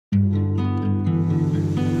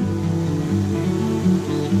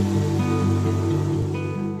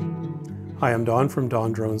Hi, I'm Don from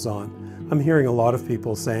DonDronesOn. I'm hearing a lot of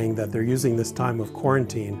people saying that they're using this time of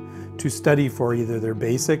quarantine to study for either their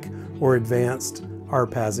basic or advanced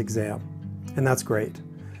RPAS exam, and that's great.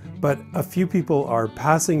 But a few people are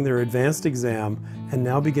passing their advanced exam and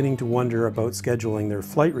now beginning to wonder about scheduling their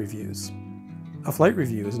flight reviews. A flight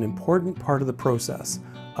review is an important part of the process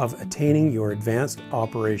of attaining your advanced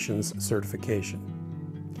operations certification.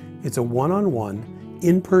 It's a one-on-one,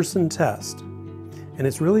 in-person test, and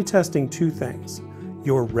it's really testing two things: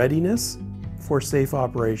 your readiness for safe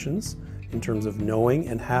operations in terms of knowing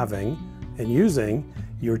and having and using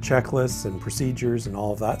your checklists and procedures and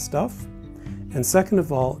all of that stuff. And second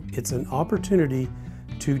of all, it's an opportunity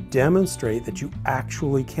to demonstrate that you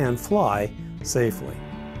actually can fly safely.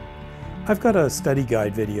 I've got a study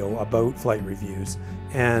guide video about flight reviews,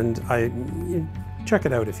 and check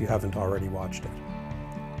it out if you haven't already watched it.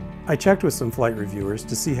 I checked with some flight reviewers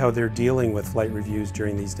to see how they're dealing with flight reviews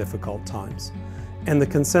during these difficult times. And the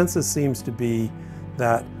consensus seems to be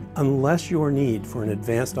that unless your need for an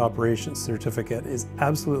advanced operations certificate is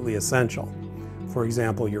absolutely essential, for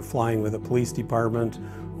example, you're flying with a police department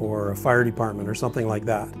or a fire department or something like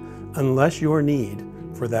that, unless your need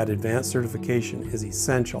for that advanced certification is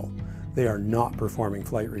essential, they are not performing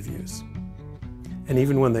flight reviews. And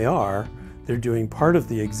even when they are, they're doing part of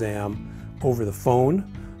the exam over the phone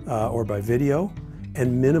or by video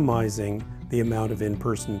and minimizing the amount of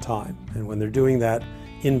in-person time. And when they're doing that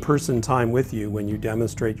in-person time with you, when you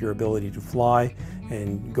demonstrate your ability to fly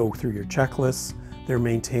and go through your checklists, they're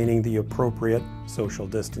maintaining the appropriate social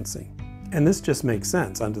distancing. And this just makes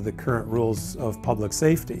sense under the current rules of public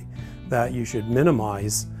safety, that you should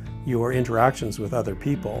minimize your interactions with other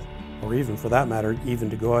people, or even for that matter, even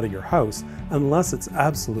to go out of your house, unless it's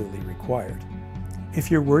absolutely required. If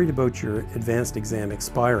you're worried about your advanced exam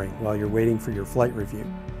expiring while you're waiting for your flight review,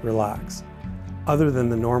 relax. Other than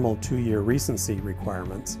the normal 2-year recency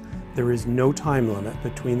requirements, there is no time limit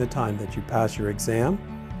between the time that you pass your exam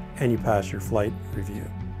and you pass your flight review.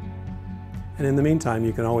 And in the meantime,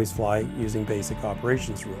 you can always fly using basic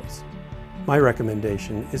operations rules. My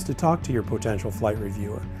recommendation is to talk to your potential flight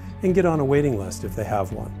reviewer and get on a waiting list if they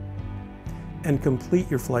have one. And complete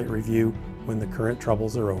your flight review when the current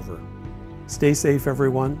troubles are over. Stay safe,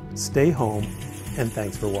 everyone, stay home, and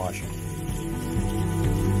thanks for watching.